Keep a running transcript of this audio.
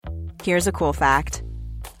Here's a cool fact.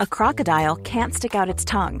 A crocodile can't stick out its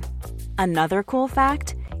tongue. Another cool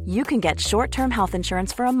fact, you can get short-term health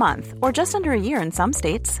insurance for a month or just under a year in some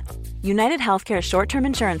states. United Healthcare short-term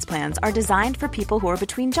insurance plans are designed for people who are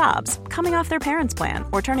between jobs, coming off their parents' plan,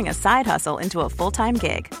 or turning a side hustle into a full-time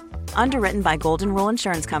gig. Underwritten by Golden Rule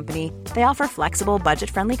Insurance Company, they offer flexible,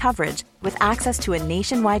 budget-friendly coverage with access to a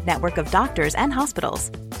nationwide network of doctors and hospitals.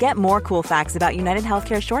 Get more cool facts about United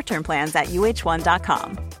Healthcare short-term plans at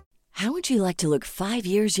uh1.com. How would you like to look 5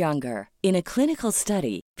 years younger? In a clinical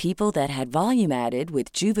study, people that had volume added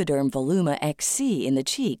with Juvederm Voluma XC in the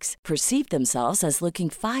cheeks perceived themselves as looking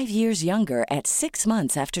 5 years younger at 6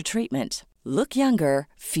 months after treatment. Look younger,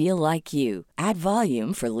 feel like you. Add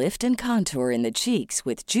volume for lift and contour in the cheeks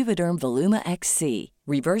with Juvederm Voluma XC.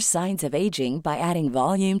 Reverse signs of aging by adding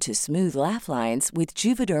volume to smooth laugh lines with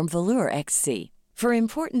Juvederm Volure XC. For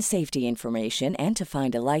important safety information and to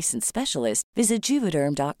find a licensed specialist, visit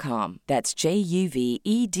Juvederm.com. That's JUVEDERM.com.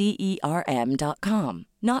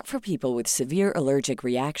 Not for people with severe allergic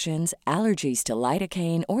reactions, allergies to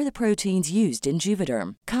lidocaine, or the proteins used in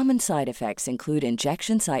Juvederm. Common side effects include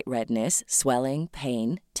injection site redness, swelling,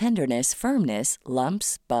 pain, tenderness, firmness,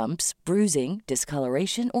 lumps, bumps, bruising,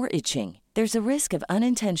 discoloration, or itching. There's a risk of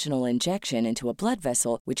unintentional injection into a blood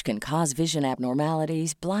vessel, which can cause vision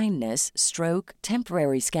abnormalities, blindness, stroke,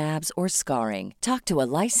 temporary scabs, or scarring. Talk to a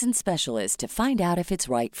licensed specialist to find out if it's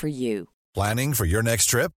right for you. Planning for your next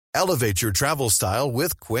trip? Elevate your travel style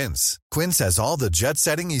with Quince. Quince has all the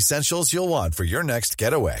jet-setting essentials you'll want for your next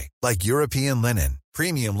getaway, like European linen,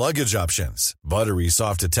 premium luggage options, buttery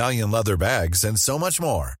soft Italian leather bags, and so much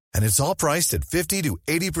more. And it's all priced at 50 to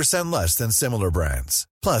 80% less than similar brands.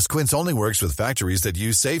 Plus, Quince only works with factories that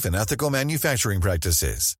use safe and ethical manufacturing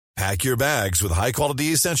practices. Pack your bags with high-quality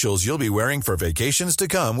essentials you'll be wearing for vacations to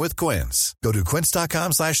come with Quince. Go to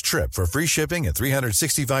quince.com/trip for free shipping and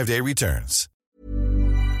 365-day returns.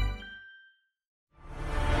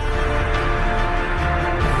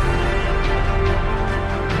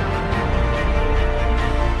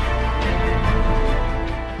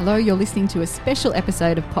 Hello, you're listening to a special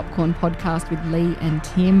episode of Popcorn Podcast with Lee and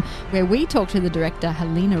Tim, where we talk to the director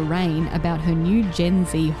Halina Reijn about her new Gen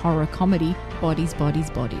Z horror comedy, Bodies, Bodies,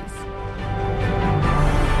 Bodies.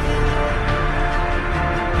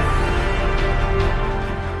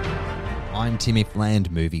 I'm Tim Ifland,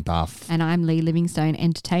 movie buff. And I'm Lee Livingstone,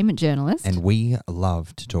 entertainment journalist. And we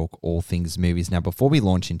love to talk all things movies. Now, before we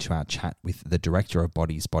launch into our chat with the director of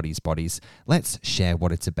Bodies, Bodies, Bodies, let's share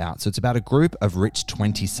what it's about. So it's about a group of rich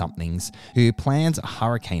 20-somethings who plans a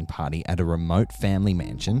hurricane party at a remote family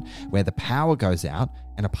mansion where the power goes out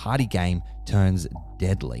and a party game turns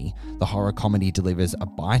deadly. The horror comedy delivers a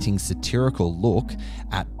biting satirical look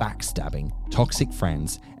at backstabbing, toxic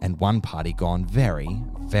friends, and one party gone very,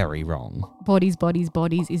 very wrong. Bodies, Bodies,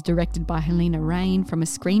 Bodies is directed by Halina Reijn, from a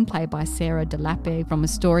screenplay by Sarah Delappe, from a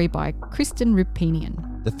story by Kristen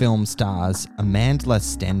Rupinian. The film stars Amandla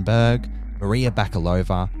Stenberg, Maria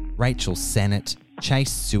Bakalova, Rachel Sennett,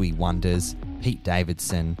 Chase Suey Wonders, Pete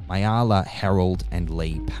Davidson, Mayala Herald, and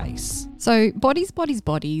Lee Pace. So Bodies, Bodies,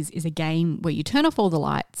 Bodies is a game where you turn off all the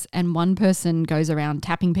lights and one person goes around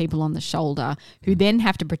tapping people on the shoulder who then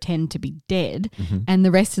have to pretend to be dead, and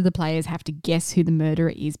the rest of the players have to guess who the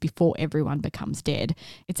murderer is before everyone becomes dead.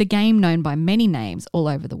 It's a game known by many names all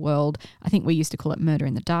over the world. I think we used to call it Murder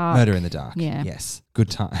in the Dark. Murder in the Dark. Yeah. Yes.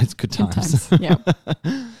 Good times. Good times. Yeah.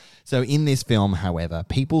 So in this film, however,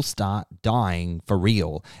 people start dying for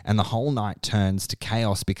real, and the whole night turns to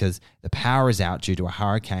chaos because the power is out due to a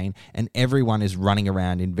hurricane and everyone is running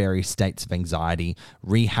around in various states of anxiety,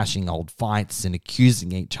 rehashing old fights and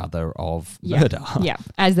accusing each other of murder. Yeah,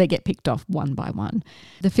 as they get picked off one by one.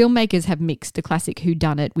 The filmmakers have mixed the classic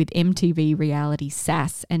whodunit with MTV reality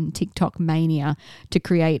sass and TikTok mania to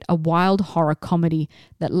create a wild horror comedy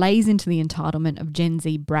that lays into the entitlement of Gen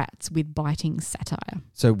Z brats with biting satire.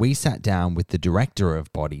 So we sat down with the director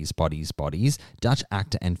of Bodies, Bodies, Bodies, Dutch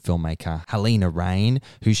actor and filmmaker Halina Reijn,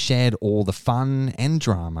 who shared all the fun and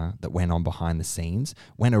drama that went on behind the scenes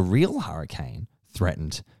when a real hurricane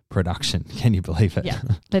threatened production. Can you believe it? Yeah,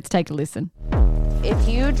 let's take a listen. If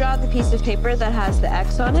you draw the piece of paper that has the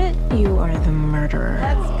X on it, you are the murderer.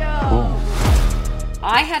 Let's go. Cool.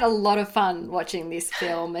 I had a lot of fun watching this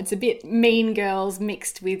film. It's a bit Mean Girls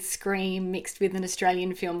mixed with Scream, mixed with an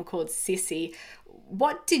Australian film called Sissy.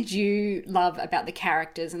 What did you love about the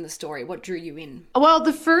characters and the story? What drew you in? Well,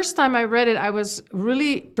 the first time I read it, I was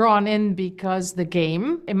really drawn in because the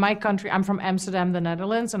game. In my country, I'm from Amsterdam, the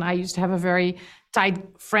Netherlands, and I used to have a very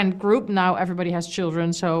tight friend group. Now everybody has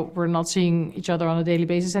children, so we're not seeing each other on a daily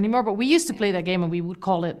basis anymore. But we used to play that game, and we would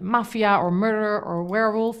call it Mafia or Murder or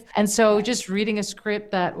Werewolf. And so just reading a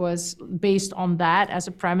script that was based on that as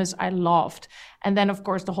a premise, I loved. And then, of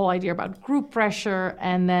course, the whole idea about group pressure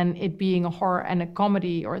and then it being a horror and a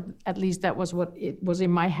comedy, or at least that was what it was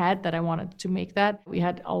in my head that I wanted to make that. We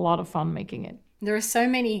had a lot of fun making it. There are so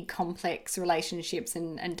many complex relationships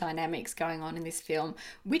and dynamics going on in this film.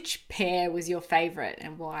 Which pair was your favorite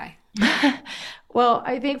and why? Well,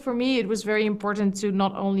 I think for me, it was very important to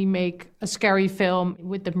not only make a scary film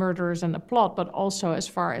with the murders and the plot, but also as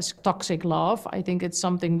far as toxic love. I think it's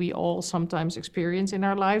something we all sometimes experience in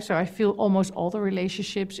our lives. So I feel almost all the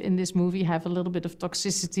relationships in this movie have a little bit of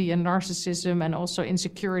toxicity and narcissism and also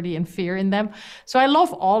insecurity and fear in them. So I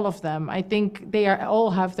love all of them. I think they all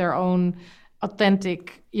have their own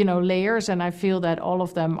authentic, layers. And I feel that all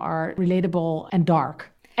of them are relatable and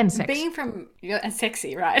dark. And sexy. And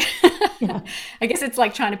sexy, right? Yeah. I guess it's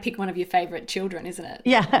like trying to pick one of your favorite children, isn't it?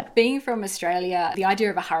 Yeah. Being from Australia, the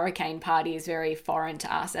idea of a hurricane party is very foreign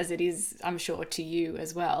to us, as it is, I'm sure, to you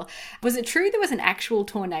as well. Was it true there was an actual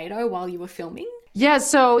tornado while you were filming? Yeah,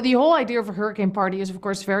 so the whole idea of a hurricane party is, of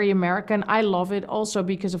course, very American. I love it also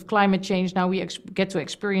because of climate change. Now we get to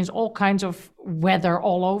experience all kinds of weather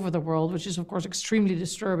all over the world, which is, of course, extremely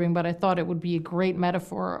disturbing. But I thought it would be a great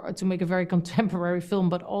metaphor to make a very contemporary film,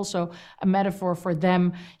 but also a metaphor for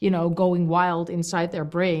them, going wild inside their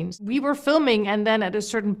brains. We were filming, and then at a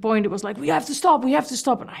certain point, it was like, we have to stop.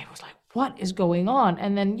 And I was like, what is going on?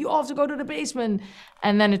 And then you all have to go to the basement.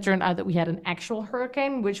 And then it turned out that we had an actual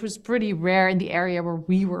hurricane, which was pretty rare in the area where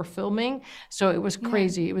we were filming. So it was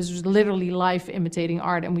crazy. It was literally life imitating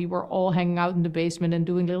art. And we were all hanging out in the basement and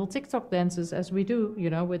doing little TikTok dances as we do,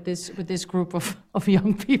 with this group of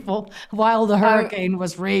young people while the hurricane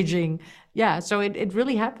was raging. Yeah, so it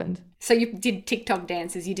really happened. So you did TikTok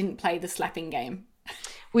dances, you didn't play the slapping game?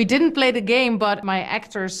 We didn't play the game, but my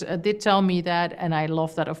actors did tell me that, and I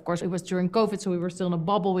love that, of course. It was during COVID, so we were still in a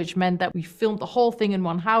bubble, which meant that we filmed the whole thing in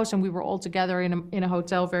one house, and we were all together in a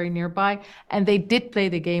hotel very nearby. And they did play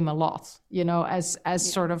the game a lot, as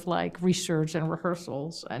sort of like research and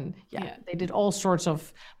rehearsals. And they did all sorts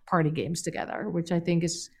of party games together, which I think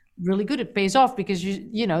is really good. It pays off because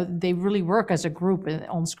they really work as a group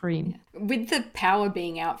on screen. With the power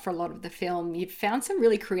being out for a lot of the film, you've found some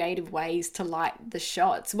really creative ways to light the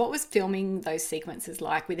shots. What was filming those sequences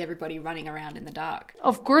like with everybody running around in the dark?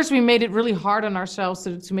 Of course, we made it really hard on ourselves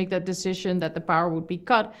to make that decision that the power would be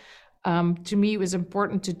cut. To me, it was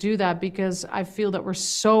important to do that because I feel that we're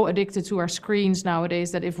so addicted to our screens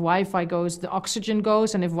nowadays that if Wi-Fi goes, the oxygen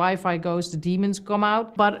goes, and if Wi-Fi goes, the demons come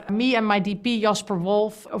out. But me and my DP, Jasper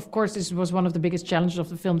Wolf, of course, this was one of the biggest challenges of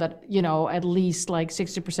the film that, at least like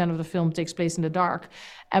 60% of the film takes place in the dark.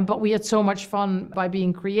 But we had so much fun by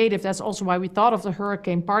being creative. That's also why we thought of the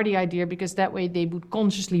hurricane party idea, because that way they would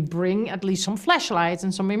consciously bring at least some flashlights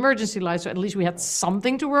and some emergency lights. So at least we had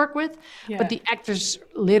something to work with. Yeah. But the actors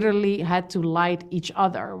literally had to light each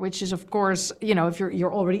other, which is, of course, if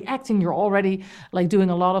you're already acting, you're already like doing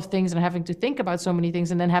a lot of things and having to think about so many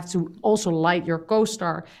things, and then have to also light your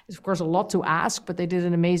co-star is, of course, a lot to ask, but they did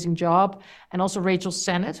an amazing job. And also Rachel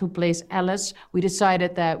Sennett, who plays Alice, we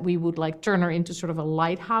decided that we would like turn her into sort of a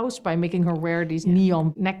lighthouse by making her wear these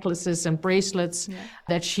neon necklaces and bracelets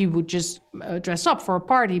that she would just dress up for a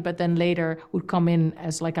party, but then later would come in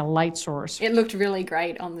as like a light source. It looked really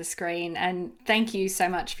great on the screen. And thank you so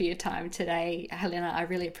much for your time today, Helena. I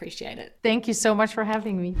really appreciate it. Thank you so much for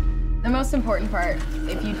having me. The most important part,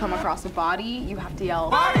 if you come across a body, you have to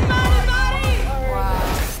yell, "Body, body, body!" Wow.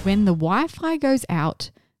 When the Wi-Fi goes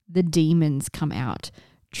out, the demons come out.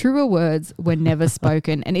 Truer words were never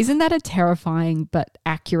spoken. And isn't that a terrifying but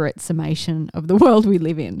accurate summation of the world we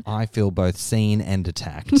live in? I feel both seen and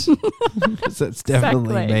attacked. So it's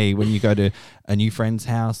definitely me when you go to a new friend's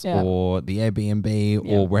house or the Airbnb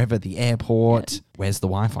or wherever, the airport. Where's the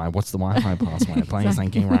Wi-Fi? What's the Wi-Fi password? Please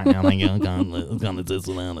thinking right now. I'm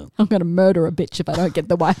going to murder a bitch if I don't get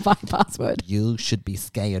the Wi-Fi password. You should be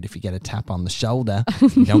scared if you get a tap on the shoulder.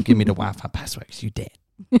 You don't give me the Wi-Fi password because you're dead.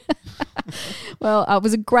 Well, it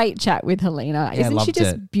was a great chat with Helena. Yeah, Isn't she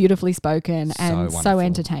just beautifully spoken and so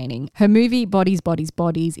entertaining? Her movie Bodies, Bodies,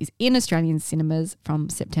 Bodies is in Australian cinemas from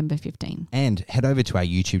September 15. And head over to our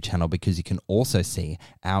YouTube channel because you can also see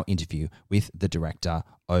our interview with the director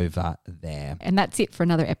over there. And that's it for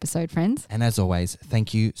another episode, friends. And as always,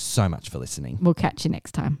 thank you so much for listening. We'll catch you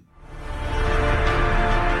next time.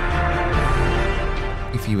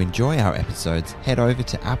 If you enjoy our episodes, head over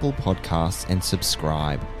to Apple Podcasts and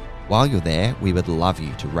subscribe. While you're there, we would love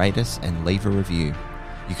you to rate us and leave a review.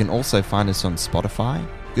 You can also find us on Spotify,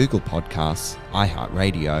 Google Podcasts,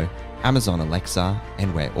 iHeartRadio, Amazon Alexa,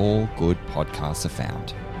 and where all good podcasts are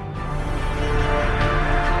found.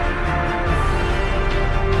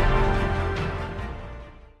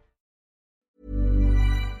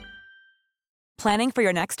 Planning for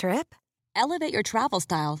your next trip? Elevate your travel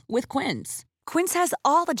style with Quince. Quince has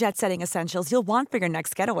all the jet-setting essentials you'll want for your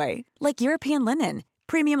next getaway, like European linen,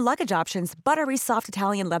 premium luggage options, buttery soft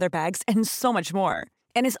Italian leather bags, and so much more.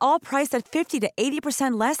 And is all priced at 50 to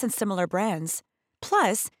 80% less than similar brands.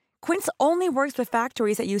 Plus, Quince only works with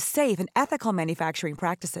factories that use safe and ethical manufacturing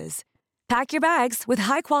practices. Pack your bags with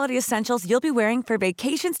high-quality essentials you'll be wearing for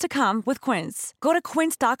vacations to come with Quince. Go to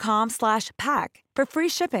quince.com/pack for free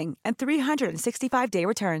shipping and 365-day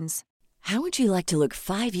returns. How would you like to look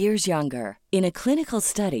 5 years younger? In a clinical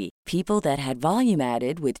study, people that had volume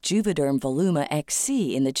added with Juvederm Voluma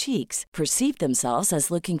XC in the cheeks perceived themselves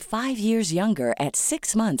as looking 5 years younger at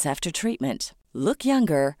 6 months after treatment. Look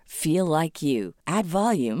younger, feel like you. Add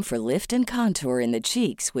volume for lift and contour in the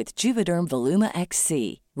cheeks with Juvederm Voluma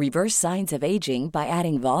XC. Reverse signs of aging by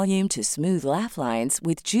adding volume to smooth laugh lines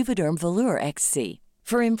with Juvederm Volure XC.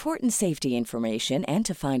 For important safety information and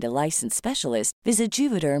to find a licensed specialist, visit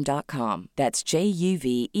Juvederm.com. That's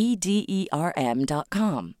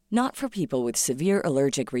JUVEDERM.com. Not for people with severe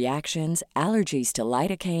allergic reactions, allergies to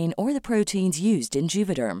lidocaine, or the proteins used in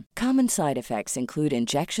Juvederm. Common side effects include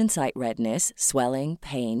injection site redness, swelling,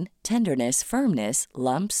 pain, tenderness, firmness,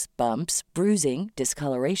 lumps, bumps, bruising,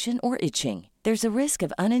 discoloration, or itching. There's a risk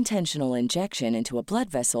of unintentional injection into a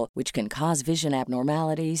blood vessel, which can cause vision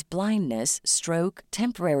abnormalities, blindness, stroke,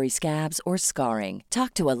 temporary scabs, or scarring.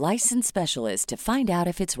 Talk to a licensed specialist to find out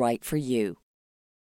if it's right for you.